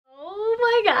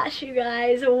my gosh, you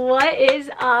guys, what is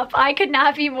up? I could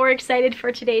not be more excited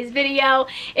for today's video.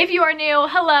 If you are new,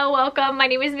 hello, welcome. My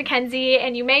name is Mackenzie,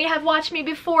 and you may have watched me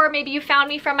before. Maybe you found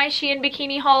me from my SheIn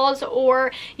bikini hauls,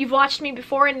 or you've watched me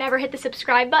before and never hit the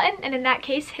subscribe button, and in that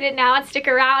case, hit it now and stick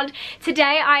around.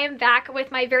 Today, I am back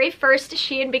with my very first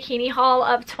SheIn bikini haul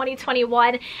of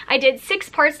 2021. I did 6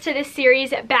 parts to this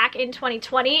series back in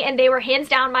 2020, and they were hands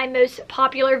down my most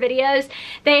popular videos.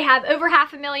 They have over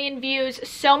 500,000 views.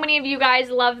 So many of you guys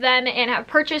love them and have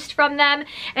purchased from them,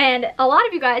 and a lot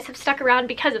of you guys have stuck around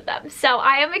because of them. So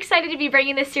I am excited to be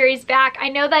bringing this series back. I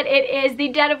know that it is the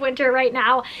dead of winter right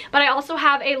now, but I also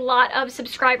have a lot of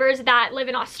subscribers that live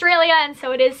in Australia, and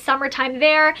so it is summertime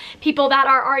there. People that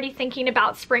are already thinking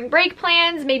about spring break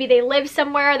plans. Maybe they live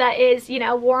somewhere that is, you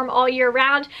know, warm all year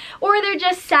round, or they're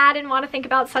just sad and want to think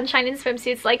about sunshine and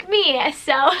swimsuits like me.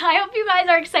 So I hope you guys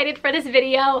are excited for this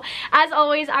video. As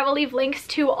always, I will leave links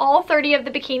to all 30 of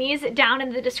the bikinis down in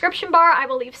the description bar. I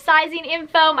will leave sizing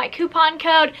info, my coupon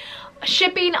code,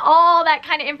 shipping, all that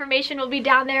kind of information will be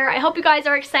down there. I hope you guys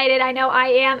are excited. I know I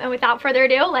am, and without further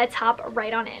ado, let's hop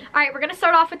right on in. All right, we're gonna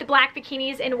start off with the black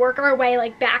bikinis and work our way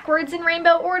like backwards in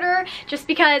rainbow order, just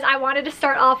because I wanted to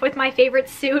start off with my favorite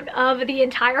suit of the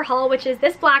entire haul, which is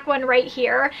this black one right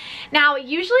here. Now,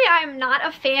 usually I'm not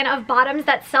a fan of bottoms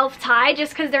that self-tie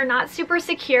just because they're not super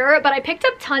secure, but I picked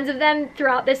up tons of them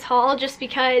throughout this haul just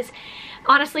because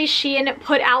honestly, SheIn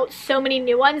put out so many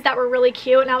new ones that were really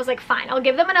cute, and I was like, fine, I'll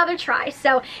give them another try.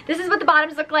 So this is what the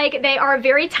bottoms look like. They are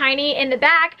very tiny in the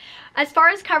back. As far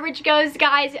as coverage goes,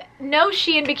 guys, no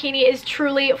SheIn bikini is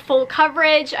truly full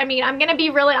coverage. I mean, I'm gonna be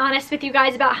really honest with you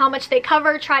guys about how much they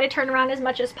cover. Try to turn around as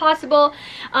much as possible.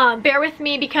 Bear with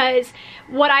me, because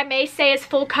what I may say is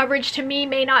full coverage to me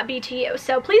may not be to you.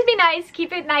 So please be nice,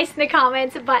 keep it nice in the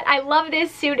comments. But I love this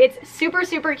suit. It's super,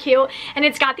 super cute, and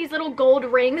it's got these little gold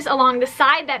rings along the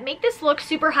side that make this look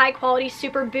super high quality,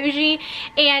 super bougie.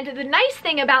 And the nice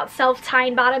thing about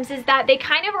self-tying bottoms is that they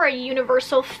kind of are a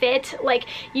universal fit. Like,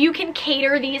 you can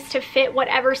cater these to fit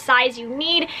whatever size you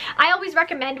need. I always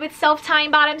recommend with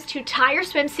self-tying bottoms to tie your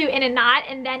swimsuit in a knot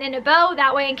and then in a bow.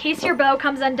 That way, in case your bow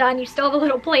comes undone, you still have a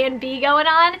little plan B going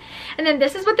on. And then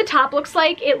this is what the top looks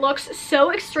like. It looks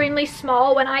so extremely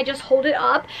small when I just hold it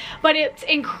up, but it's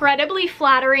incredibly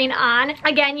flattering on.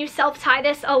 Again, you self-tie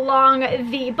this along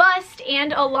the bust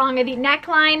and along the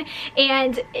neckline,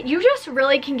 and you just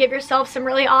really can give yourself some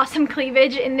really awesome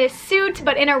cleavage in this suit,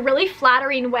 but in a really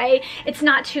flattering way. It's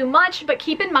not too much, but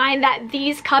keep in mind that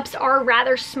these cups are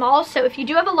rather small, so if you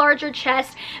do have a larger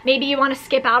chest, maybe you want to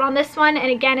skip out on this one. And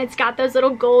again, it's got those little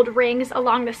gold rings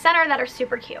along the center that are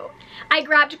super cute. I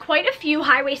grabbed quite a few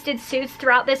high-waisted suits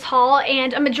throughout this haul,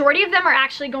 and a majority of them are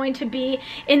actually going to be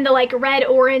in the like red,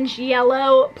 orange,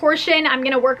 yellow portion. I'm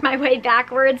gonna work my way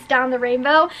backwards down the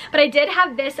rainbow, but I did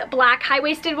have this black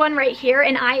high-waisted one right here,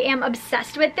 and I am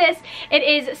obsessed with this. It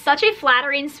is such a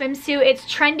flattering swimsuit. It's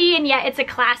trendy, and yet it's a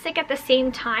classic at the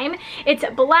same time. It's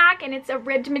black, and it's a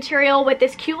ribbed material with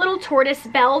this cute little tortoise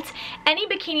belt. Any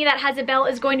bikini that has a belt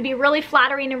is going to be really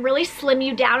flattering and really slim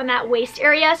you down in that waist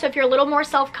area. So if you're a little more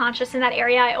self-conscious in that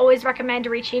area, I always recommend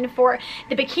reaching for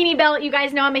the bikini belt. You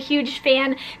guys know I'm a huge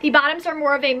fan. The bottoms are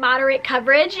more of a moderate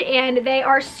coverage, and they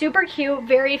are super cute,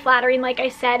 very flattering, like I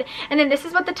said. And then this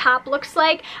is what the top looks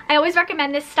like. I always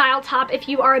recommend this style top if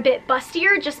you are a bit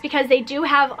bustier, just because they do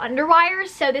have underwires,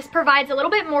 so this provides a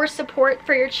little bit more support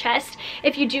for your chest.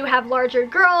 If you do have larger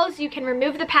girls, you can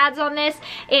remove the pads on this,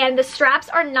 and the straps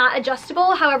are not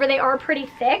adjustable. However, they are pretty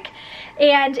thick,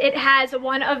 and it has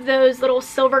one of those little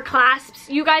silver clasps.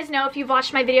 You guys know, if you've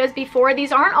watched my videos before,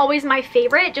 these aren't always my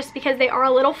favorite just because they are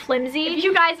a little flimsy. If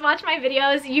you guys watch my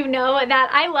videos, you know that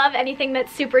I love anything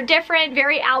that's super different,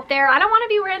 very out there. I don't want to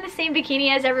be wearing the same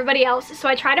bikini as everybody else, so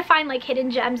I try to find like hidden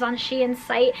gems on SheIn's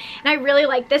site, and I really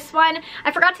like this one.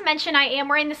 I forgot to mention I am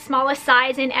wearing the smallest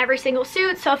size in every single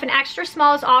suit, so if an extra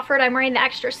small is offered, I'm wearing the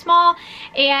extra small,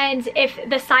 and if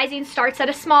the sizing starts at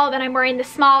a small, then I'm wearing the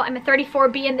small. I'm a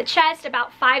 34B in the chest,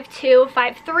 about 5'2",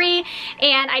 5'3",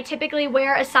 and I typically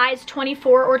wear a size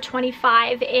 24 or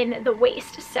 25 in the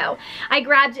waist. So I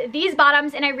grabbed these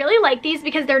bottoms, and I really like these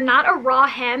because they're not a raw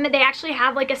hem. They actually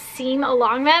have like a seam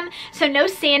along them, so no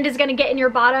sand is going to get in your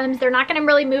bottoms. They're not going to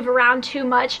really move around too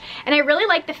much, and I really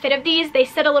like the fit of these. They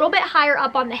sit a little bit higher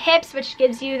up on the hips, which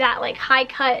gives you that like high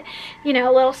cut, you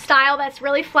know, little style that's really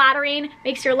really flattering,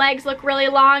 makes your legs look really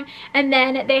long, and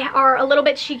then they are a little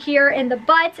bit cheekier in the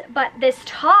butt, but this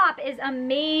top is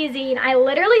amazing. I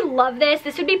literally love this.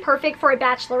 This would be perfect for a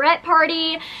bachelorette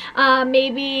party,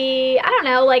 maybe, I don't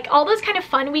know, like all those kind of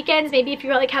fun weekends. Maybe if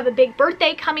you like have a big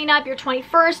birthday coming up, your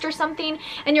 21st or something,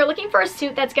 and you're looking for a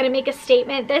suit that's gonna make a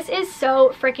statement. This is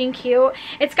so freaking cute.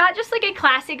 It's got just like a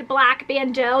classic black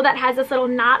bandeau that has this little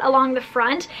knot along the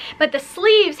front, but the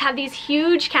sleeves have these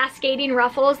huge cascading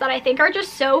ruffles that I think are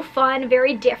just so fun,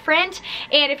 very different.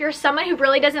 And if you're someone who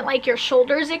really doesn't like your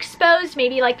shoulders exposed,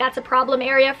 maybe like that's a problem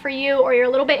area for you, or you're a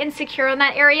little bit insecure in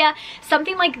that area,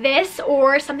 something like this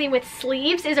or something with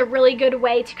sleeves is a really good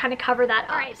way to kind of cover that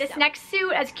up. All right, this next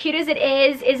suit, as cute as it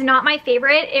is not my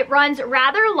favorite. It runs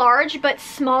rather large but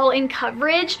small in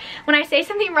coverage. When I say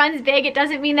something runs big, it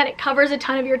doesn't mean that it covers a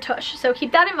ton of your tush, so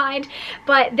keep that in mind.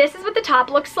 But this is what the top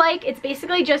looks like. It's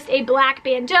basically just a black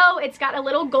bandeau. It's got a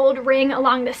little gold ring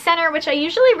along the center, which I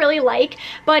usually really like,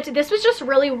 but this was just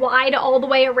really wide all the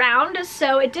way around,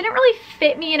 so it didn't really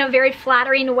fit me in a very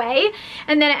flattering way.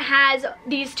 And then it has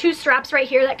these two straps right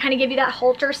here that kind of give you that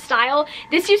halter style.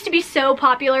 This used to be so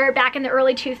popular back in the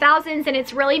early 2000s, and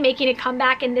it's really making a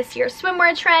comeback in this year's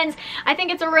swimwear trends. I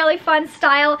think it's a really fun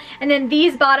style. And then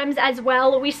these bottoms as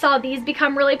well, we saw these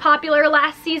become really popular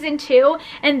last season too,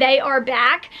 and they are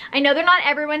back. I know they're not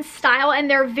everyone's style, and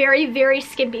they're very, very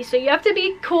skimpy, so you have to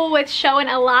be cool with showing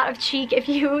a lot of cheek if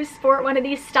you sport one of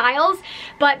these styles.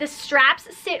 But the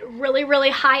straps sit really, really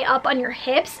high up on your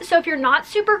hips, so if you're not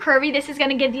super curvy, this is going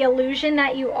to give the illusion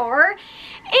that you are,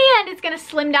 and it's going to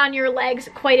slim down your legs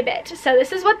quite a bit. So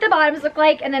this is what the bottoms look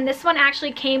like, and then this one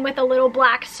actually came with a little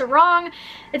black sarong.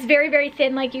 It's very, very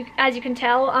thin, like as you can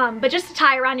tell, but just to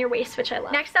tie around your waist, which I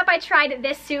love. Next up, I tried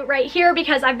this suit right here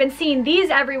because I've been seeing these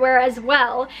everywhere as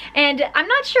well, and I'm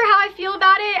not sure how I feel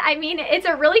about it. I mean, it's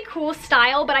a really cool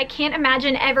style, but I can't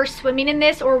imagine ever swimming in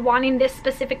this or wanting this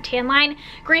specific tan line.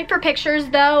 Great for pictures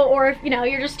though, or if, you know,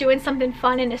 you're just doing something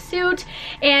fun in a suit.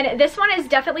 And this one is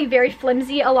definitely very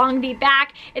flimsy along the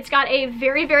back. It's got a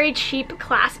very, very cheap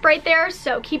clasp right there,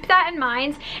 so keep that in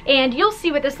mind, and you'll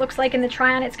see what this looks like in the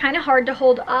try on. It's kind of hard to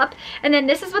hold up. And then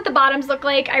this is what the bottoms look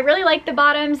like. I really like the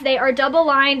bottoms. They are double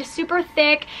lined, super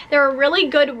thick. They're a really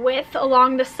good width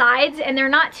along the sides, and they're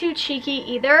not too cheeky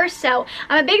either, so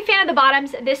I'm a big fan of the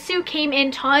bottoms. This suit came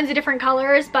in tons of different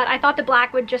colors, but I thought the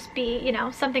black would just be, you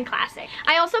know, something classic.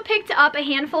 I also picked up a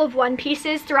handful of one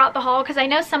pieces throughout the haul because I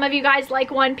know some of you guys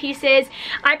like one pieces.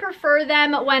 I prefer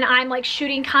them when I'm like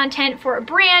shooting content for a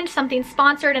brand, something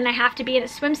sponsored, and I have to be in a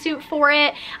swimsuit for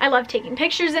it. I love taking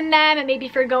pictures in them, and maybe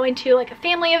if you're going to like a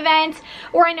family event,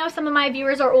 or I know some of my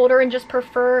viewers are older and just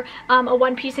prefer a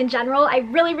one piece in general. I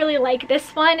really, really like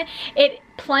this one. It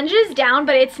plunges down,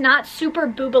 but it's not super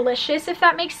boobalicious, if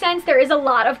that makes sense. There is a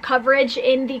lot of coverage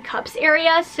in the cups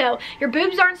area, so your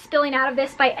boobs aren't spilling out of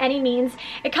this by any means.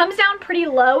 It comes down pretty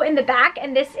low in the back,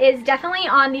 and this is definitely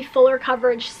on the fuller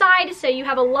coverage side, so you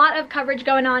have a lot of coverage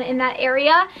going on in that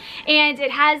area. And it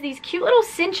has these cute little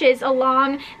cinches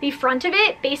along the front of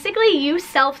it. Basically, you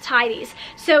self-tie these,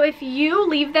 so if you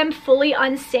leave them fully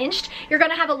uncinched, you're going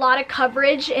to have a lot of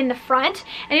coverage in the front,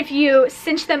 and if you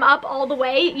cinch them up all the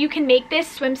way, you can make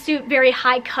this swimsuit very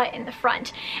high cut in the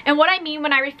front. And what I mean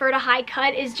when I refer to high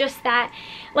cut is just that,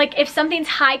 like, if something's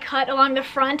high cut along the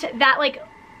front, that, like,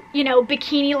 you know,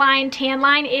 bikini line, tan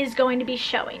line is going to be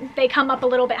showing. They come up a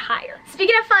little bit higher.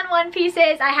 Speaking of fun one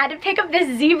pieces, I had to pick up this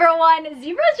zebra one.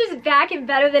 Zebra's just back and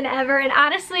better than ever, and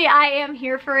honestly, I am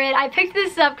here for it. I picked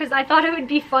this up because I thought it would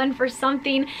be fun for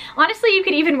something. Honestly, you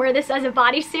could even wear this as a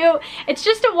bodysuit. It's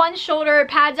just a one shoulder,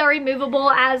 pads are removable,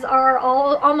 as are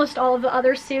almost all of the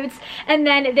other suits, and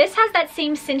then this has that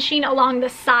same cinching along the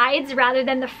sides rather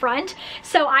than the front.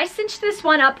 So I cinched this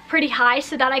one up pretty high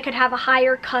so that I could have a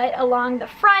higher cut along the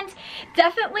front.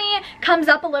 Definitely comes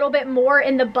up a little bit more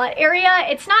in the butt area.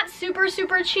 It's not super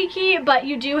cheeky, but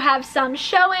you do have some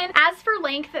showing. As for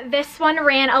length, this one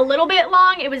ran a little bit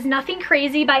long. It was nothing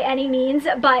crazy by any means,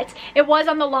 but it was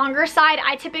on the longer side.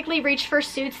 I typically reach for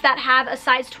suits that have a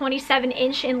size 27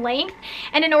 inch in length,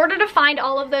 and in order to find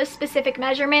all of those specific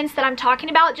measurements that I'm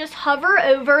talking about, just hover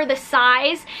over the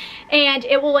size and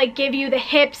it will like give you the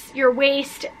hips, your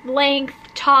waist, length,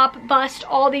 top, bust,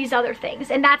 all these other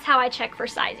things, and that's how I check for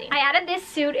sizing. I added this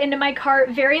suit into my cart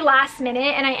very last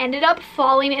minute, and I ended up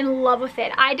falling in love with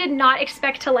it. I did not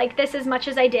expect to like this as much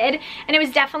as I did, and it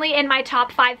was definitely in my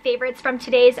top 5 favorites from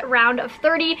today's round of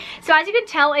 30. So as you can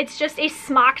tell, it's just a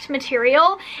smocked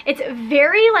material. It's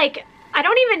very like I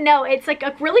don't even know, it's like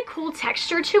a really cool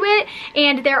texture to it,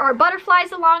 and there are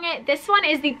butterflies along it. This one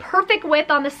is the perfect width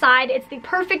on the side. It's the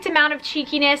perfect amount of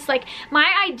cheekiness. Like, my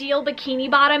ideal bikini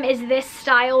bottom is this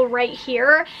style right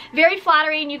here. Very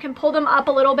flattering. You can pull them up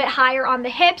a little bit higher on the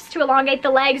hips to elongate the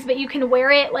legs, but you can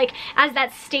wear it like as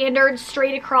that standard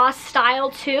straight across style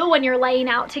too when you're laying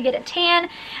out to get a tan.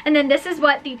 And then this is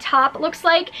what the top looks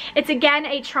like. It's again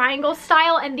a triangle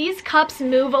style, and these cups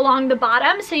move along the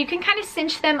bottom, so you can kind of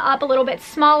cinch them up a little bit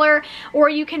smaller, or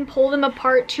you can pull them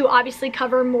apart to obviously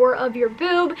cover more of your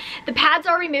boob. The pads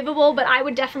are removable, but I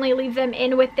would definitely leave them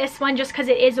in with this one just because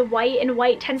it is white, and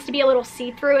white tends to be a little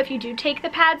see-through if you do take the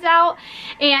pads out.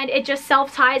 And it just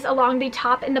self-ties along the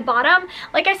top and the bottom.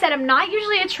 Like I said, I'm not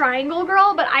usually a triangle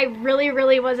girl, but I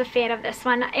really was a fan of this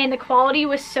one, and the quality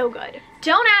was so good.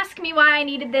 Don't ask me why I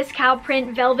needed this cow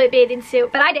print velvet bathing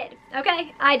suit, but I did.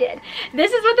 Okay, I did.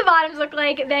 This is what the bottoms look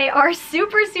like. They are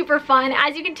super fun.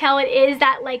 As you can tell, it is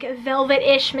that like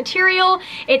velvet-ish material.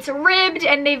 It's ribbed,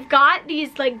 and they've got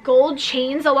these like gold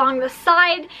chains along the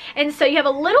side, and so you have a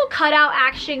little cutout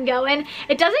action going.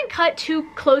 It doesn't cut too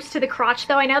close to the crotch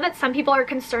though. I know that some people are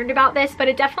concerned about this, but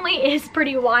it definitely is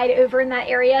pretty wide over in that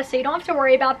area, so you don't have to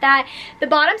worry about that. The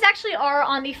bottoms actually are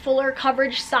on the fuller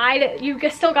coverage side. You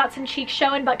still got some cheeks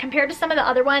showing, but compared to some of the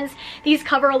other ones, these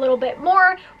cover a little bit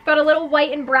more. Got a little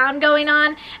white and brown going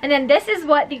on. And then this is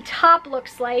what the top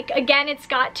looks like. Again, it's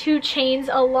got two chains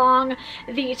along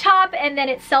the top, and then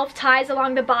it self-ties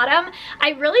along the bottom. I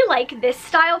really like this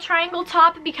style triangle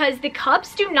top because the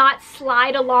cups do not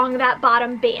slide along that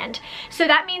bottom band. So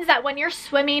that means that when you're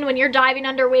swimming, when you're diving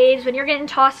under waves, when you're getting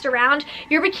tossed around,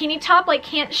 your bikini top like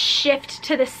can't shift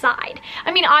to the side.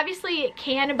 I mean, obviously it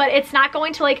can, but it's not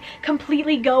going to like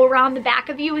completely go around the back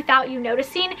of you without you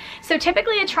noticing. So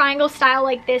typically a triangle style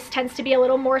like this tends to be a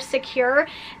little more secure.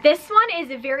 This one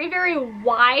is very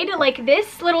wide. Like,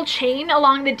 this little chain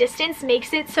along the distance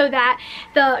makes it so that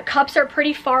the cups are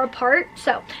pretty far apart.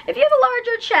 So if you have a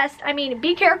larger chest, I mean,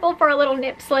 be careful for a little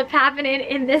nip slip happening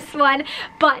in this one.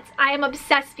 But I am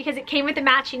obsessed because it came with the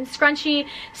matching scrunchie.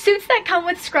 Suits that come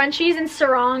with scrunchies and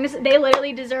sarongs, they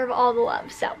literally deserve all the love.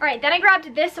 So all right, then I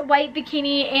grabbed this white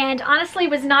bikini, and honestly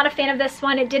was not a fan of this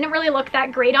one. It didn't really look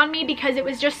that great on me because it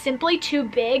was just simply too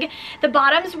big. The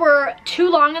bottoms were too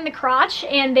long in the crotch,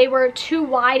 and they were too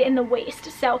wide in the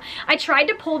waist. So I tried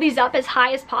to pull these up as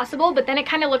high as possible, but then it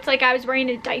kind of looked like I was wearing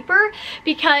a diaper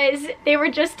because they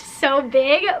were just so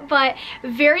big, but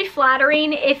very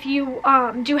flattering if you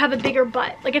do have a bigger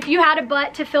butt. Like, if you had a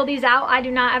butt to fill these out, I do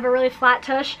not have a really flat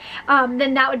tush,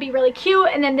 then that would be really cute.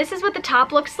 And then this is what the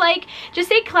top looks like.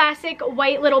 Just a classic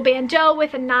white little bandeau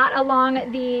with a knot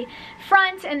along the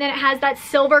front, and then it has that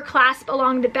silver clasp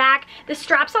along the back. The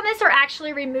straps on this are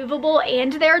actually removable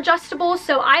and they're adjustable,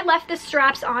 so I left the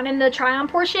straps on in the try on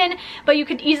portion, but you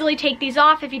could easily take these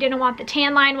off if you didn't want the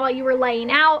tan line while you were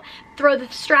laying out. Throw the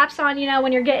straps on, you know,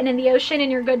 when you're getting in the ocean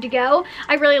and you're good to go.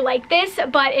 I really like this,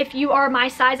 but if you are my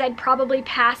size, I'd probably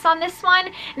pass on this one,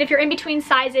 and if you're in between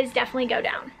sizes, definitely go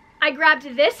down. I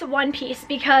grabbed this one piece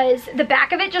because the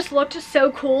back of it just looked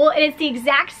so cool, and it's the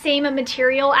exact same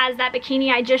material as that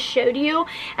bikini I just showed you.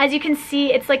 As you can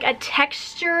see, it's like a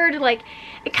textured, like,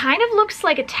 it kind of looks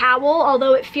like a towel,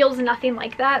 although it feels nothing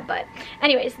like that. But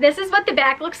anyways, this is what the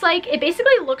back looks like. It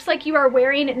basically looks like you are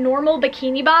wearing normal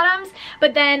bikini bottoms,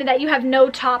 but then that you have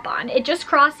no top on. It just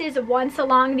crosses once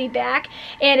along the back,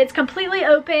 and it's completely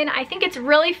open. I think it's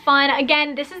really fun.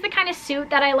 Again, this is the kind of suit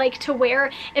that I like to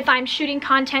wear if I'm shooting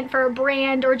content for a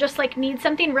brand or just like need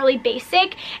something really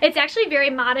basic. It's actually very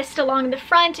modest along the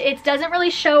front. It doesn't really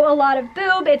show a lot of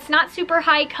boob. It's not super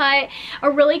high cut,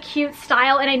 a really cute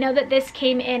style, and I know that this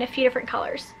came in a few different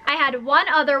colors. I had one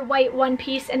other white one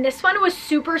piece, and this one was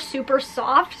super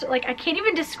soft. Like, I can't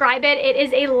even describe it. It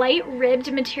is a light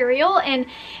ribbed material, and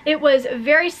it was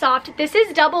very soft. This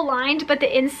is double lined, but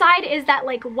the inside is that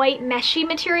like white meshy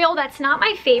material. That's not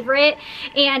my favorite,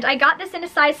 and I got this in a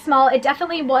size small. It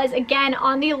definitely was, again,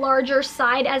 on the larger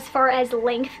side as far as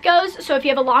length goes, so if you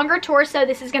have a longer torso,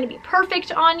 this is going to be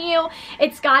perfect on you.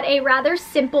 It's got a rather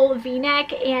simple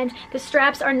v-neck, and the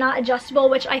straps are not adjustable,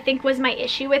 which I think was my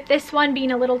issue with this one,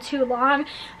 being a little too long.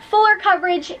 Fuller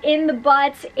coverage in the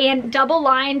butt and double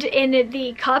lined in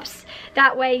the cups.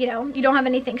 That way, you know, you don't have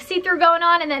anything see-through going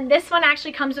on. And then this one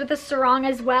actually comes with a sarong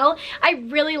as well. I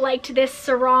really liked this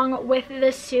sarong with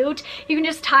the suit. You can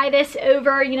just tie this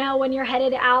over, you know, when you're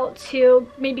headed out to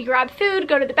maybe grab food,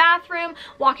 go to the bathroom,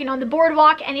 walking on the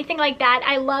boardwalk, anything like that.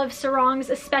 I love sarongs,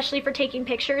 especially for taking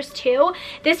pictures too.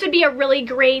 This would be a really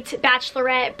great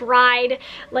bachelorette, bride,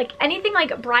 like anything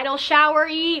like bridal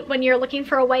showery when you're looking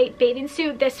for a white bathing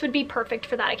suit, this would be perfect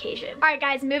for that occasion. All right,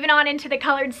 guys, moving on into the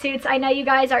colored suits. I know you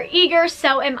guys are eager,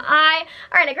 so am I.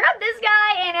 All right, I grabbed this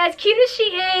guy, and as cute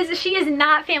as she is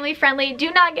not family friendly.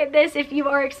 Do not get this if you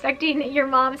are expecting your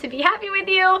mom to be happy with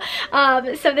you.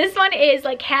 So this one is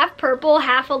like half purple,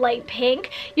 half a light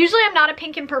pink. Usually I'm not a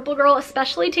pink and purple girl,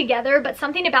 especially together, but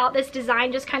something about this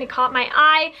design just kind of caught my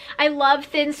eye. I love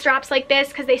thin straps like this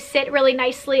because they sit really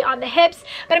nicely on the hips,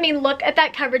 but I mean, look at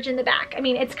that coverage in the back. I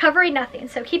mean, it's covering nothing,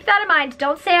 so keep that in mind.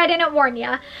 Don't say I didn't warn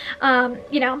you.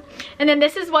 You know, and then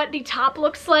this is what the top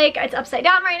looks like. It's upside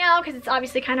down right now because it's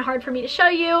obviously kind of hard for me to show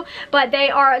you, but they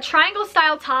are a triangle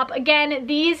style top. Again,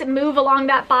 these move along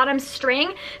that bottom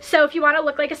string, so if you want to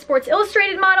look like a Sports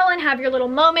Illustrated model and have your little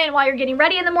moment while you're getting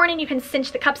ready in the morning, you can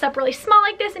cinch the cups up really small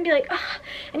like this and be like, oh,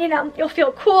 and you know, you'll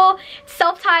feel cool.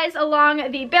 Self ties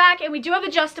along the back, and we do have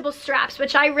adjustable straps,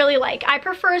 which I really like. I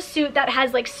prefer a suit that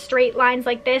has like straight lines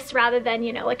like this rather than,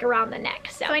 you know, like around the neck.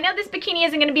 So I know this bikini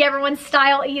isn't going to be everyone's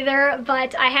style either,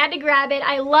 but I had to grab it.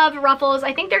 I love ruffles.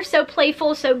 I think they're so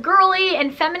playful, so girly,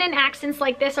 and feminine accents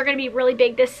like this are going to be really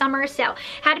big this summer, so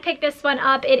had to pick this one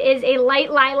up. It is a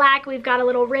light lilac. We've got a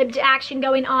little ribbed action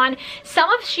going on. Some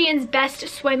of SheIn's best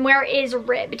swimwear is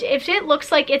ribbed. If it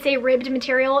looks like it's a ribbed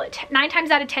material, 9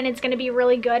 times out of 10 it's going to be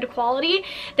really good quality.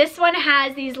 This one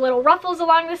has these little ruffles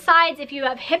along the sides. If you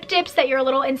have hip dips that you're a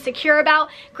little insecure about,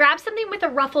 grab something with a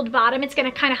ruffled bottom. It's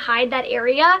going to kind of hide that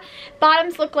area.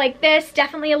 Bottoms look like this,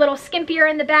 definitely a little skimpier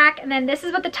in the back, and then this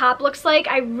is what the top looks like.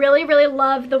 I really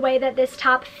love the way that this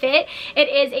top fit. It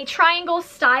is a triangle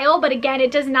style, but again,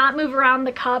 it does not move around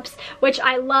the cups, which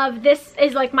I love. This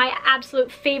is like my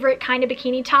absolute favorite kind of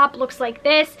bikini top. Looks like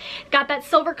this. Got that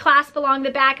silver clasp along the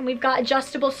back, and we've got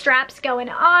adjustable straps going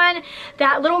on.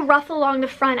 That little ruffle along the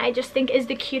front I just think is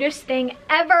the cutest thing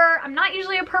ever. I'm not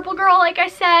usually a purple girl, like I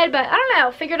said, but I don't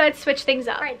know, figured I'd switch things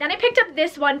up. All right, then I picked up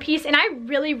this one piece, and I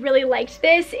really liked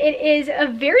this. It is a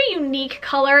very unique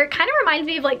color. It kind of reminds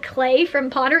me of like clay from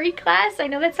pottery class. I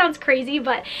know that sounds crazy,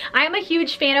 but I am a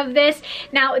huge fan of this.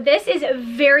 Now, this is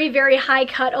very high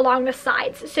cut along the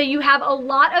sides, so you have a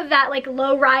lot of that like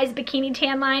low rise bikini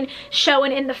tan line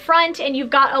showing in the front, and you've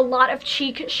got a lot of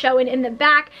cheek showing in the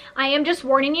back. I am just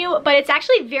warning you, but it's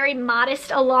actually very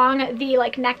modest along the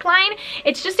like neckline.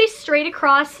 It's just a straight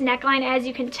across neckline, as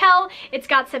you can tell. It's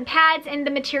got some pads, and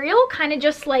the material kind of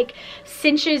just like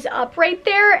cinches up right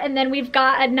there, and then we've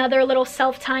got another little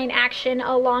self-tying action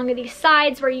along the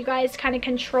sides where you guys kind of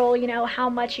control, you know, how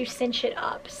much you cinch it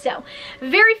up. So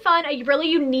very fun, a really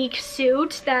unique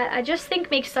suit that I just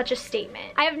think makes such a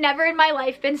statement. I have never in my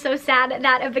life been so sad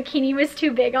that a bikini was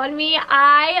too big on me.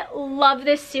 I love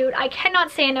this suit. I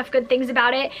cannot say enough good things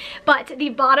about it, but the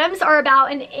bottoms are about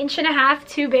 1.5 inches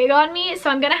too big on me, so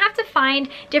I'm gonna have to find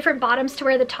different bottoms to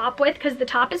wear the top with because the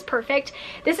top is perfect.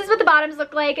 This is what the bottoms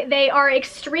look like. They are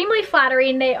extremely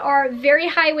flattering. They are very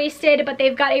high-waisted, but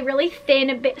they've got a really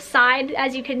thin side,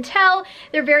 as you can tell.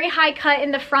 They're very high cut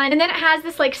in the front, and then it has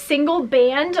this like single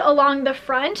band along the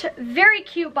front. Very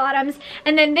cute bottoms.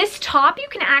 And then this top you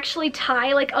can actually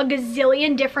tie like a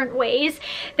gazillion different ways.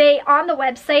 They on the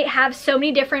website have so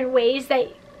many different ways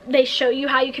that they show you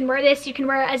how you can wear this. You can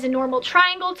wear it as a normal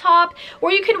triangle top,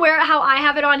 or you can wear it how I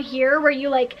have it on here, where you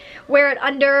like wear it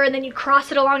under and then you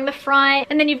cross it along the front,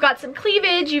 and then you've got some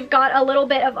cleavage, you've got a little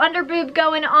bit of under boob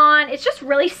going on. It's just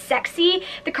really sexy.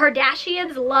 The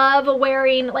Kardashians love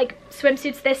wearing like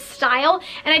swimsuits this style,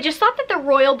 and I just thought that the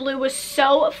royal blue was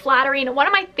so flattering. One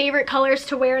of my favorite colors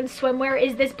to wear in swimwear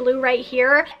is this blue right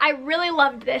here. I really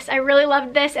loved this. I really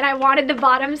loved this, and I wanted the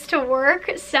bottoms to work,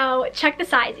 so check the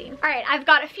sizing. All right, I've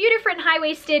got a few different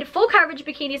high-waisted full coverage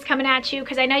bikinis coming at you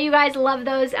because I know you guys love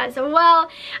those as well.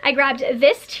 I grabbed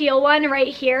this teal one right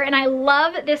here, and I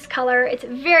love this color. It's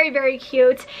very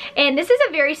cute, and this is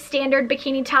a very standard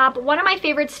bikini top. One of my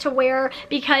favorites to wear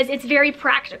because it's very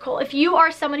practical. If you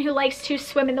are someone who likes to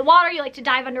swim in the water, you like to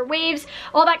dive under waves,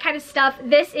 all that kind of stuff,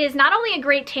 this is not only a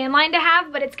great tan line to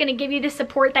have, but it's going to give you the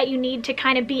support that you need to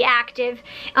kind of be active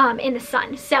in the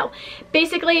sun. So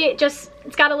basically just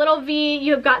it's got a little V,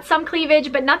 you've got some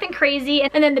cleavage, but nothing crazy.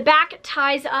 And then the back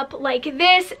ties up like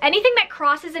this. Anything that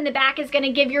crosses in the back is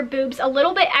gonna give your boobs a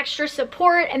little bit extra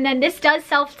support. And then this does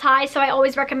self-tie, so I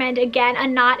always recommend, again, a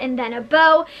knot and then a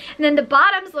bow. And then the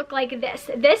bottoms look like this.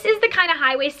 This is the kind of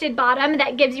high-waisted bottom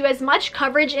that gives you as much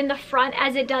coverage in the front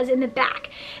as it does in the back.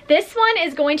 This one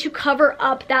is going to cover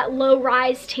up that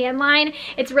low-rise tan line.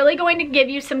 It's really going to give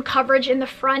you some coverage in the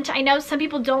front. I know some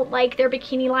people don't like their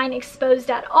bikini line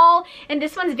exposed at all, and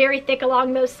this one's very thick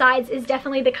along those sides, is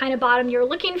definitely the kind of bottom you're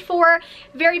looking for.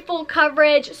 Very full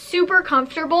coverage, super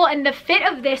comfortable, and the fit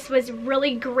of this was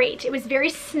really great. It was very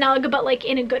snug, but like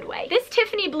in a good way. This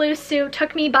Tiffany blue suit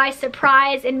took me by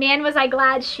surprise, and man was I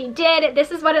glad she did.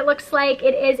 This is what it looks like.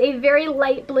 It is a very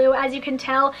light blue, as you can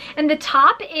tell, and the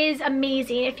top is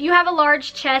amazing. If you have a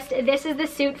large chest, this is the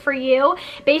suit for you.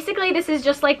 Basically, this is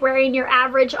just like wearing your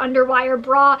average underwire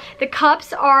bra. The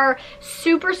cups are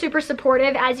super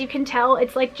supportive, as you can tell.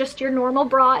 It's like just your normal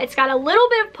bra. It's got a little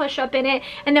bit of push up in it,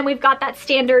 and then we've got that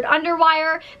standard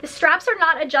underwire. The straps are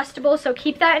not adjustable, so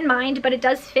keep that in mind, but it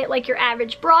does fit like your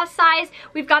average bra size.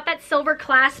 We've got that silver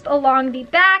clasp along the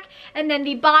back, and then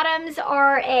the bottoms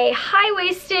are a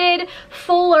high-waisted,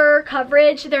 fuller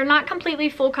coverage. They're not completely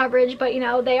full coverage, but you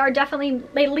know, they are definitely,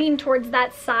 they lean towards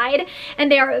that side,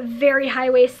 and they are very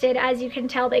high-waisted. As you can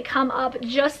tell, they come up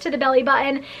just to the belly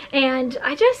button, and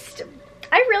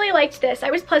I really liked this.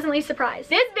 I was pleasantly surprised.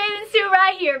 This bathing suit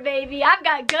right here, baby. I've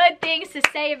got good things to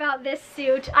say about this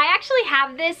suit. I actually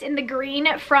have this in the green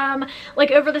from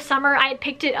like over the summer. I had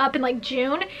picked it up in like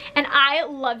June, and I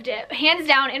loved it. Hands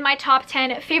down in my top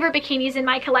 10 favorite bikinis in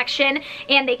my collection,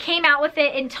 and they came out with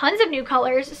it in tons of new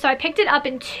colors, so I picked it up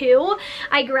in 2.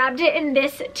 I grabbed it in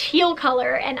this teal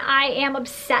color, and I am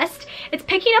obsessed. It's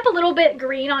picking up a little bit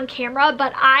green on camera,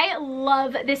 but I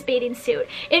love this bathing suit.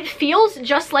 It feels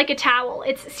just like a towel.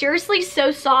 It's seriously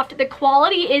so soft. The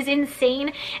quality is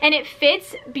insane, and it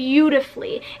fits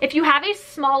beautifully. If you have a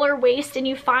smaller waist and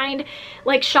you find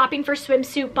like shopping for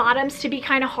swimsuit bottoms to be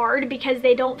kind of hard because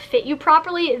they don't fit you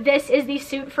properly, this is the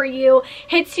suit for you.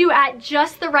 Hits you at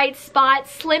just the right spot,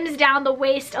 slims down the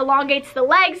waist, elongates the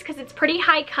legs because it's pretty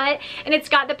high cut, and it's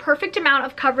got the perfect amount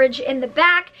of coverage in the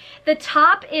back. The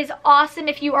top is awesome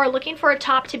if you are looking for a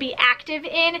top to be active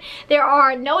in. There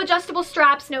are no adjustable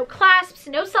straps, no clasps,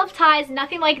 no self ties,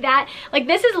 nothing like that. Like,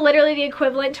 this is literally the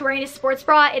equivalent to wearing a sports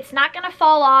bra. It's not gonna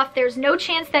fall off. There's no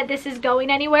chance that this is going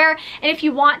anywhere. And if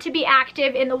you want to be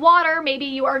active in the water, maybe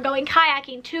you are going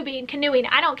kayaking, tubing, canoeing,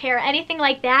 I don't care, anything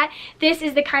like that, this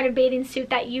is the kind of bathing suit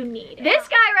that you need. This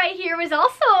guy right here was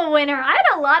also a winner. I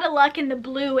had a lot of luck in the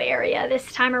blue area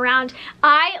this time around.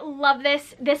 I love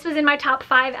this. This was in my top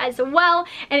 5 as well,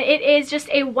 and it is just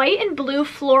a white and blue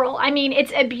floral. I mean,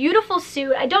 it's a beautiful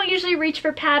suit. I don't usually reach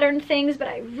for pattern things, but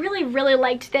I really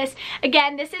liked this.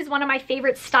 Again, this is one of my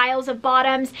favorite styles of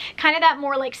bottoms, kind of that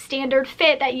more like standard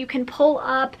fit that you can pull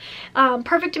up.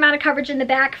 Perfect amount of coverage in the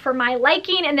back for my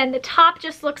liking, and then the top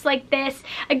just looks like this.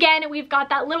 Again, we've got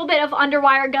that little bit of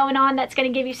underwire going on that's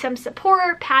going to give you some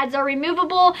support. Pads are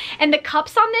removable, and the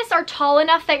cups on this are tall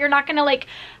enough that you're not going to like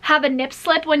have a nip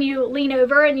slip when you lean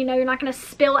over, and you know you're not going to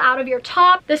spill out of your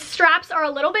top. The straps are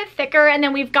a little bit thicker, and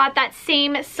then we've got that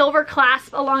same silver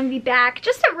clasp along the back.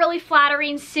 Just a really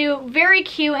flattering suit, very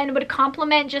cute, and would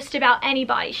complement just about any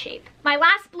body shape. My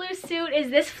last blue suit is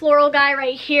this floral guy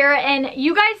right here, and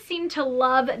you guys seem to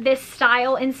love this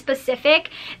style in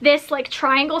specific. This like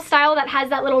triangle style that has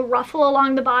that little ruffle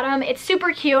along the bottom. It's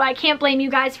super cute. I can't blame you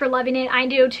guys for loving it. I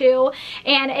do too.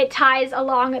 And it ties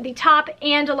along the top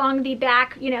and along the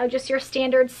back, you know, just your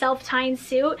standard self-tying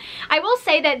suit. I will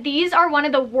say that these are one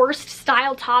of the worst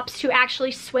style tops to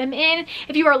actually swim in.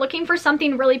 If you are looking for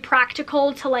something really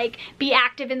practical to like be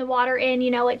active in the water in, you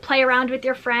know, like play around with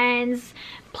your friends,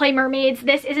 play mermaids,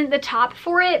 this isn't the top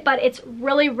for it, but it's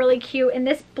really cute, and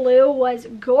this blue was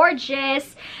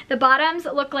gorgeous. The bottoms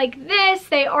look like this.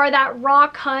 They are that raw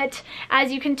cut, as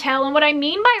you can tell, and what I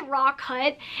mean by raw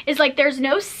cut is like there's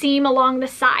no seam along the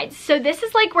sides, so this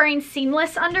is like wearing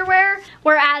seamless underwear,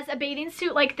 whereas a bathing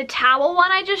suit like the towel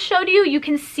one I just showed you, you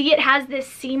can see it has this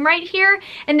seam right here,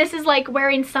 and this is like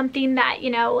wearing something that, you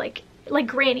know, like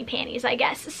granny panties, I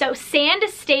guess. So sand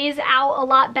stays out a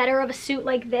lot better of a suit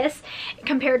like this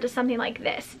compared to something like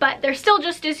this, but they're still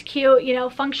just as cute, you know,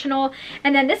 functional.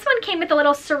 And then this one came with a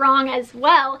little sarong as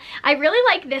well. I really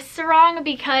like this sarong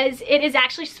because it is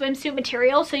actually swimsuit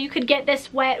material, so you could get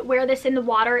this wet, wear this in the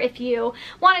water if you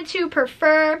wanted to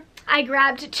prefer. I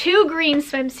grabbed 2 green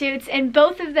swimsuits, and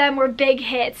both of them were big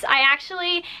hits. I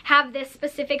actually have this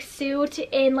specific suit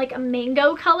in like a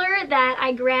mango color that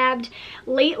I grabbed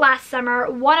late last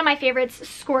summer. One of my favorites,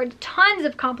 scored tons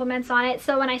of compliments on it,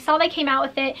 so when I saw they came out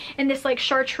with it in this like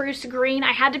chartreuse green,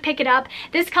 I had to pick it up.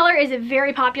 This color is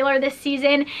very popular this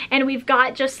season, and we've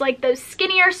got just like those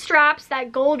skinnier straps,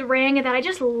 that gold ring that I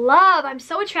just love. I'm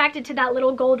so attracted to that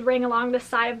little gold ring along the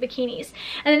side of bikinis.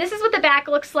 And then this is what the back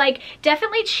looks like.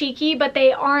 Definitely cheeky chunky, but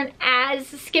they aren't as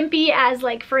skimpy as,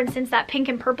 like, for instance, that pink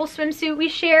and purple swimsuit we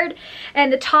shared.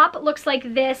 And the top looks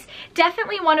like this.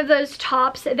 Definitely one of those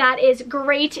tops that is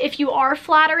great if you are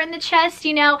flatter in the chest.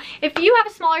 You know, if you have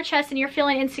a smaller chest and you're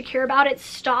feeling insecure about it,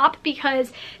 stop,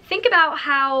 because think about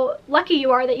how lucky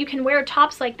you are that you can wear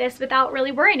tops like this without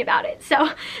really worrying about it. So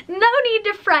no need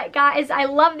to fret, guys. I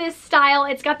love this style.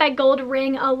 It's got that gold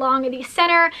ring along the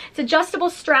center. It's adjustable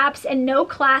straps and no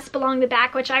clasp along the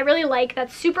back, which I really like.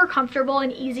 That's super comfortable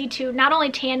and easy to not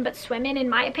only tan but swim in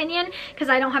my opinion, because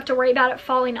I don't have to worry about it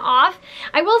falling off.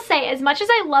 I will say, as much as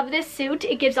I love this suit,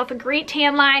 it gives off a great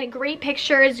tan line, great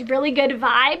pictures, really good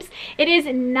vibes. It is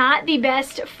not the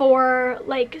best for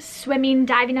like swimming,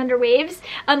 diving under waves,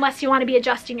 unless you want to be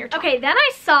adjusting your top. Okay, then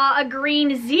I saw a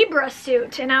green zebra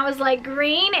suit and I was like,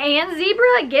 green and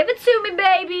zebra, give it to me,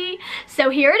 baby. So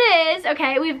here it is.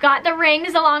 Okay, we've got the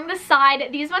rings along the side.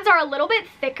 These ones are a little bit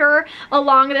thicker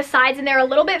along the sides and they're a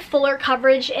little bit fuller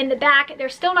coverage in the back. They're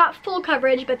still not full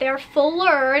coverage, but they're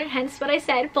fuller, hence what I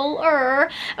said, fuller.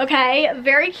 Okay,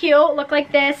 very cute. Look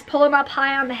like this. Pull them up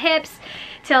high on the hips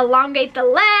to elongate the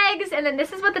legs, and then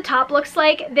this is what the top looks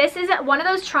like. This is one of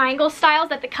those triangle styles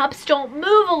that the cups don't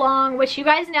move along, which you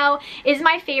guys know is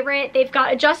my favorite. They've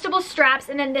got adjustable straps,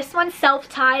 and then this one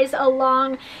self-ties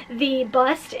along the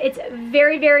bust. It's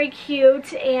very, very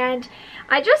cute, and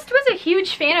I just was a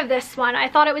huge fan of this one. I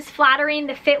thought it was flattering,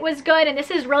 the fit was good, and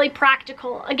this is really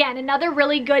practical. Again, another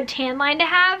really good tan line to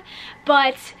have,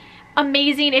 but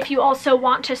amazing if you also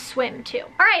want to swim too.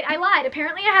 All right, I lied.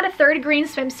 Apparently I had a third green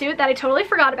swimsuit that I totally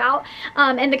forgot about,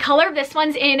 and the color of this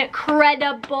one's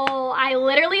incredible. I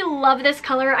literally love this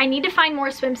color. I need to find more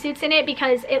swimsuits in it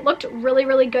because it looked really,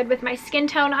 really good with my skin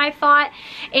tone, I thought,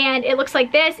 and it looks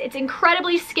like this. It's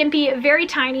incredibly skimpy, very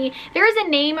tiny. There is a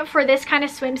name for this kind of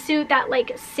swimsuit that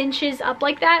like cinches up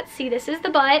like that. See, this is the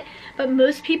butt, but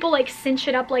most people like cinch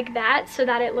it up like that so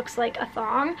that it looks like a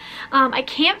thong. I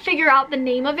can't figure out the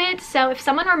name of it, so if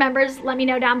someone remembers, let me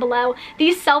know down below.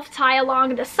 These self-tie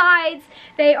along the sides.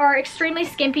 They are extremely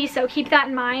skimpy, so keep that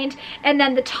in mind. And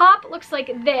then the top looks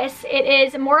like this. It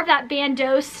is more of that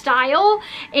bandeau style,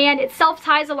 and it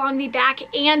self-ties along the back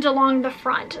and along the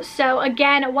front. So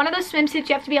again, one of those swimsuits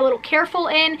you have to be a little careful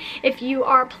in if you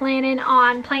are planning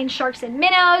on playing sharks and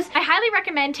minnows. I highly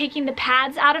recommend taking the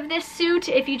pads out of this suit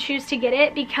if you choose to get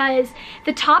it, because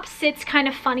the top sits kind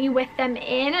of funny with them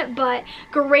in, but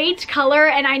great color,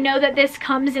 and I know that this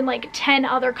comes in like 10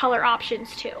 other color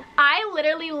options too. I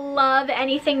literally love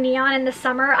anything neon in the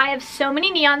summer. I have so many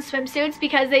neon swimsuits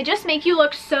because they just make you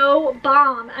look so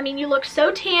bomb. I mean, you look so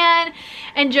tan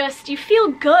and just, you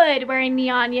feel good wearing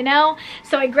neon, you know?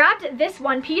 So I grabbed this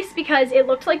one piece because it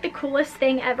looked like the coolest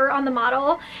thing ever on the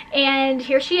model, and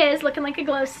here she is looking like a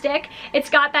glow stick. It's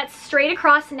got that straight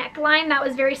across neckline that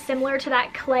was very similar to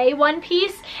that clay one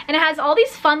piece, and it has all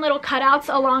these fun little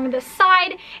cutouts along the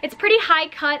side. It's pretty high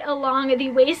cut along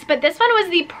the waist, but this one was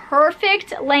the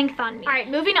perfect length on me. All right,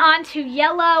 moving on to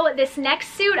yellow. This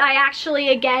next suit I actually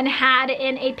again had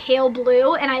in a pale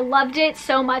blue, and I loved it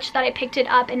so much that I picked it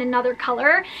up in another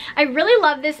color. I really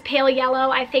love this pale yellow.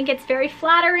 I think it's very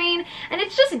flattering and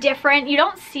it's just different. You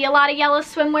don't see a lot of yellow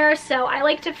swimwear, so I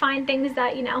like to find things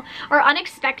that, you know, are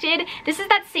unexpected. This is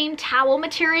that same towel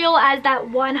material as that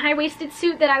one high-waisted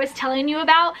suit that I was telling you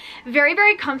about. Very,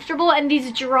 very comfortable, and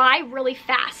these dry really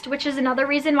fast, which is another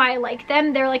reason why I like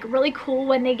them. They're like really cool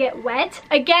when they get wet.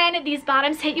 Again, these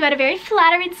bottoms hit you at a very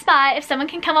flattering spot. If someone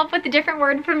can come up with a different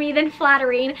word for me than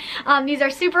flattering. These are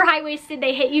super high-waisted.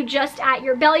 They hit you just at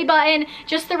your belly button,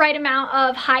 just the right amount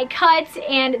of high cut,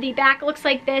 and the back looks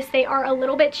like this. They are a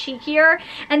little bit cheekier,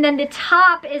 and then the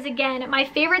top is again my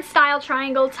favorite style,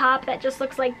 triangle top that just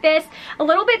looks like this. A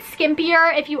little bit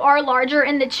skimpier. If you are larger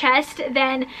in the chest,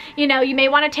 then you know you may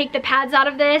want to take the pads out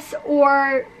of this,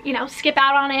 or you know, skip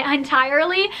out on it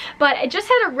entirely, but it just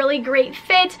had a really great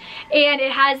fit, and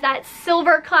it has that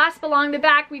silver clasp along the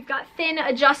back. We've got thin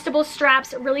adjustable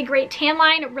straps, really great tan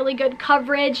line, really good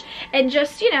coverage, and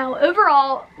just, you know,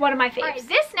 overall one of my favorites. All right,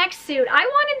 this next suit, I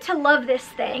wanted to love this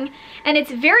thing, and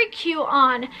it's very cute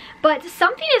on, but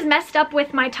something is messed up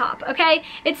with my top, okay?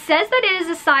 It says that it is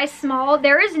a size small.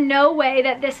 There is no way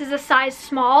that this is a size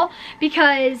small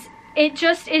because it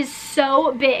just is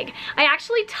so big. I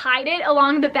actually tied it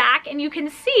along the back, and you can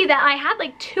see that I had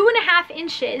like 2.5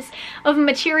 inches of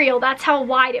material. That's how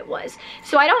wide it was.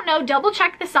 So I don't know, double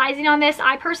check the sizing on this.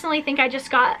 I personally think I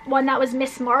just got one that was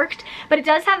mismarked, but it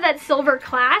does have that silver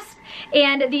clasp,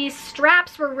 and these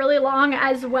straps were really long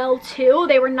as well too.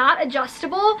 They were not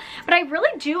adjustable, but I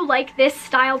really do like this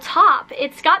style top.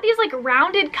 It's got these like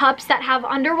rounded cups that have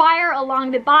underwire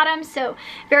along the bottom, so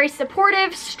very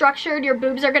supportive, structured. Your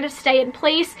boobs are going to stay in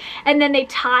place, and then they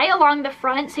tie along the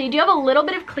front, so you do have a little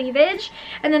bit of cleavage.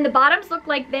 And then the bottoms look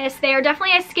like this. They are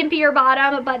definitely a skimpier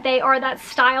bottom, but they are that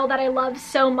style that I love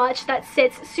so much that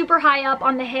sits super high up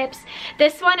on the hips.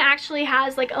 This one actually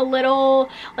has like a little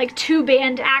like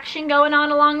 2-band action going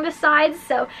on along the sides,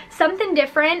 so something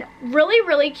different.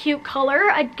 Really cute color.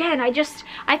 Again,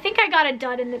 I think I got a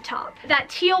dud in the top. That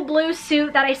teal blue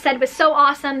suit that I said was so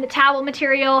awesome, the towel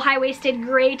material, high-waisted,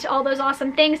 great, all those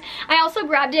awesome things. I also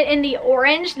grabbed it in the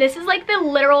orange. This is like the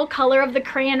literal color of the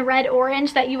crayon red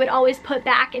orange that you would always put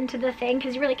back into the thing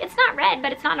because you were like, it's not red,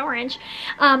 but it's not orange.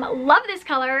 Love this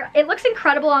color. It looks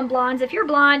incredible on blondes. If you're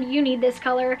blonde, you need this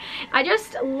color. I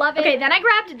just love it. Okay, then I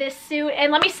grabbed this suit,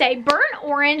 and let me say, burnt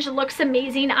orange looks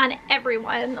amazing on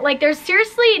everyone. Like, there's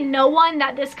seriously no one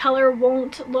that this color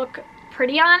won't look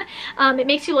pretty on. It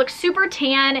makes you look super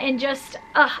tan and just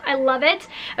I love it.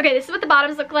 Okay, this is what the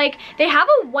bottoms look like. They have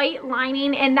a white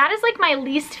lining, and that is like my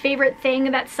least favorite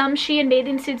thing that some SheIn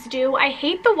bathing suits do. I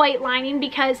hate the white lining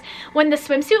because when the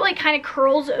swimsuit like kind of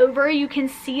curls over, you can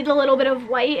see the little bit of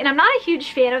white, and I'm not a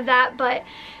huge fan of that, but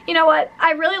you know what?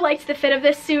 I really liked the fit of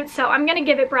this suit, so I'm gonna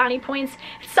give it brownie points.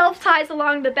 Self-ties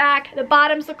along the back. The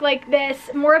bottoms look like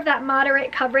this, more of that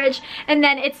moderate coverage, and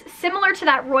then it's similar to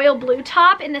that royal blue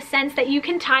top in the sense that you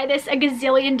can tie this a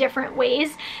gazillion different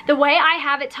ways. The way I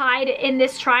have it tied in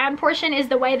this try-on portion is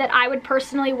the way that I would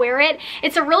personally wear it.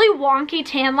 It's a really wonky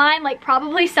tan line, like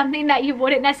probably something that you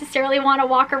wouldn't necessarily want to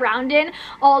walk around in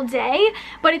all day,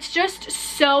 but it's just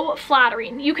so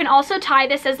flattering. You can also tie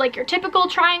this as like your typical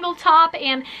triangle top,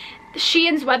 and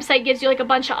SheIn's website gives you like a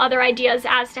bunch of other ideas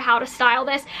as to how to style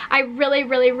this. I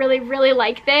really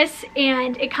like this,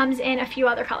 and it comes in a few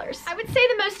other colors. I would say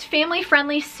the most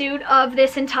family-friendly suit of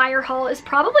this entire haul is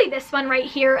probably this one right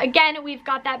here. Again, we've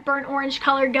got that burnt orange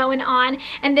color going on,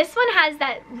 and this one has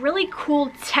that really cool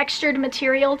textured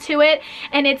material to it,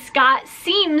 and it's got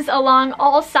seams along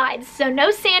all sides, so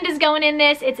no sand is going in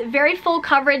this. It's very full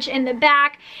coverage in the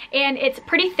back, and it's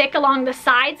pretty thick along the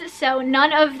sides, so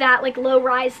none of that like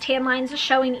low-rise tan lines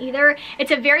showing either.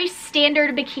 It's a very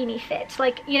standard bikini fit,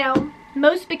 like, you know,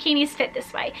 most bikinis fit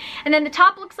this way. And then the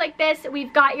top looks like this.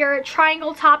 We've got your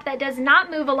triangle top that does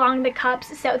not move along the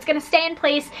cups, so it's gonna stay in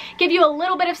place, give you a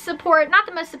little bit of support. Not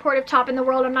the most supportive top in the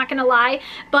world, I'm not gonna lie,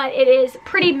 but it is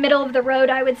pretty middle of the road,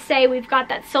 I would say. We've got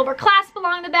that silver clasp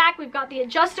along the back, we've got the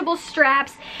adjustable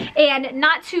straps, and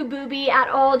not too booby at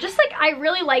all. Just like, I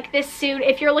really like this suit.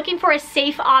 If you're looking for a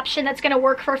safe option that's gonna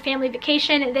work for a family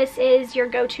vacation, this is your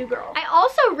go-to girl. I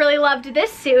also really loved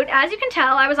this suit. As you can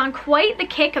tell, I was on quite the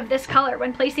kick of this color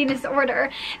when placing this order.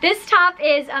 This top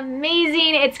is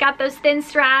amazing. It's got those thin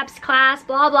straps, clasp,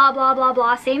 blah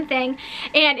blah, same thing,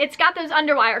 and it's got those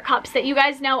underwire cups that you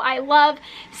guys know I love.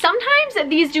 Sometimes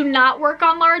these do not work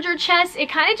on larger chests. It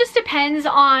kind of just depends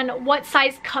on what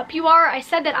size cup you are. I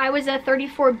said that I was a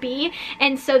 34B,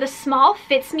 and so the small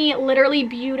fits me literally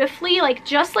beautifully, like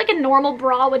just like a normal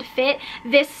bra would fit,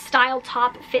 this style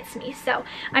top fits me. So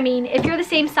I mean, if you're the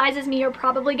same size as me, you're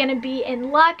probably gonna be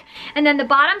in luck. And then the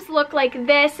bottoms look like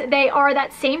this. They are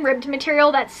that same ribbed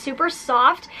material that's super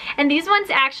soft, and these ones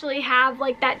actually have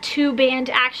like that 2-band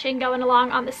action going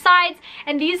along on the sides,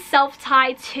 and these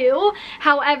self-tie too.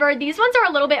 However, these ones are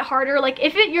a little bit harder. Like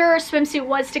if your swimsuit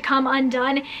was to come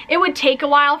undone, it would take a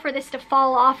while for this to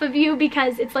fall off of you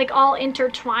because it's like all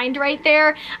intertwined right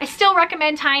there. I still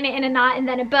recommend tying it in a knot and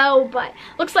then a bow, but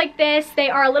looks like this. They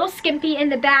are a little skimpy in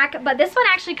the back, but this one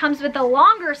actually comes with a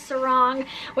longer sarong,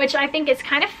 which I think is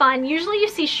kind of fun. Usually you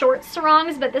see short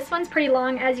sarongs, but this one's pretty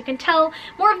long, as you can tell.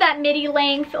 More of that midi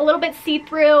length, a little bit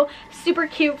see-through, super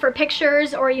cute for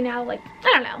pictures, or you know, like,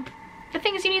 I don't know, the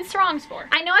things you need sarongs for.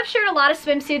 I know I've shared a lot of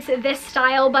swimsuits this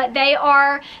style, but they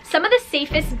are some of the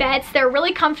safest bets. They're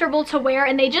really comfortable to wear,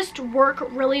 and they just work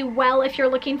really well if you're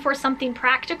looking for something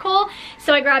practical.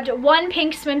 So I grabbed one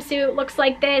pink swimsuit, looks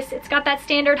like this. It's got that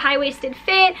standard high-waisted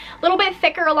fit, a little bit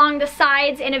thicker along the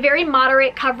sides, and a very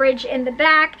moderate coverage in the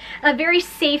back. A very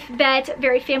safe bet,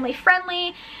 very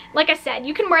family-friendly. Like I said,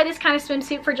 you can wear this kind of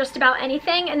swimsuit for just about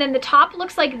anything. And then the top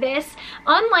looks like this.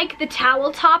 Unlike the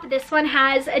towel top, this one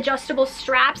has adjustable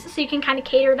straps, so you can kind of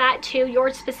cater that to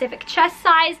your specific chest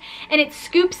size, and it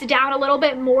scoops down a little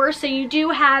bit more, so you do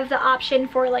have the option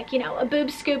for, like, you know, a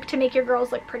boob scoop to make your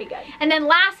girls look pretty good. And then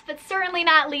last but certainly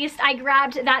not least, I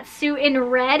grabbed that suit in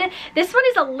red. This one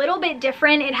is a little bit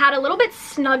different. It had a little bit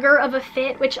snugger of a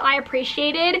fit, which I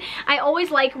appreciated. I always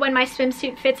like when my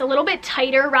swimsuit fits a little bit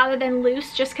tighter rather than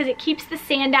loose, just because it keeps the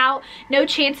sand out, no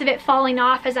chance of it falling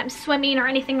off as I'm swimming or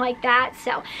anything like that.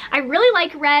 So I really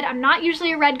like red. I'm not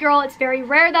usually a red girl. it's very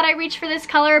rare that I reach for this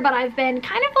color, but I've been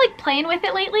kind of like playing with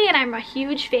it lately and I'm a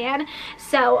huge fan.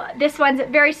 So this one's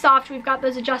very soft. We've got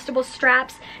those adjustable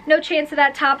straps, no chance of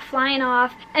that top flying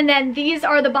off. And then these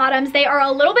are the bottoms. They are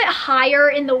a little bit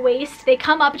higher in the waist. They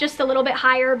come up just a little bit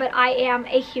higher, but I am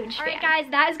a huge fan. Alright guys,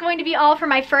 that is going to be all for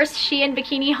my first SheIn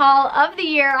bikini haul of the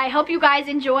year. I hope you guys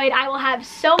enjoyed. I will have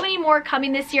so many more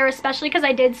coming this year, especially because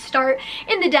I did start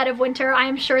in the dead of winter. I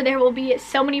am sure there will be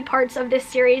so many parts of this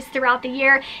series throughout the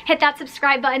year. Hit that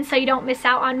subscribe button so you don't miss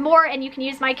out on more, and you can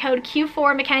use my code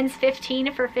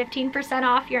Q4McKenzie15 for 15%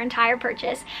 off your entire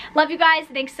purchase. Love you guys.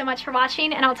 Thanks so much for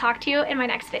watching, and I'll talk to you in my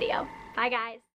next video. Bye guys.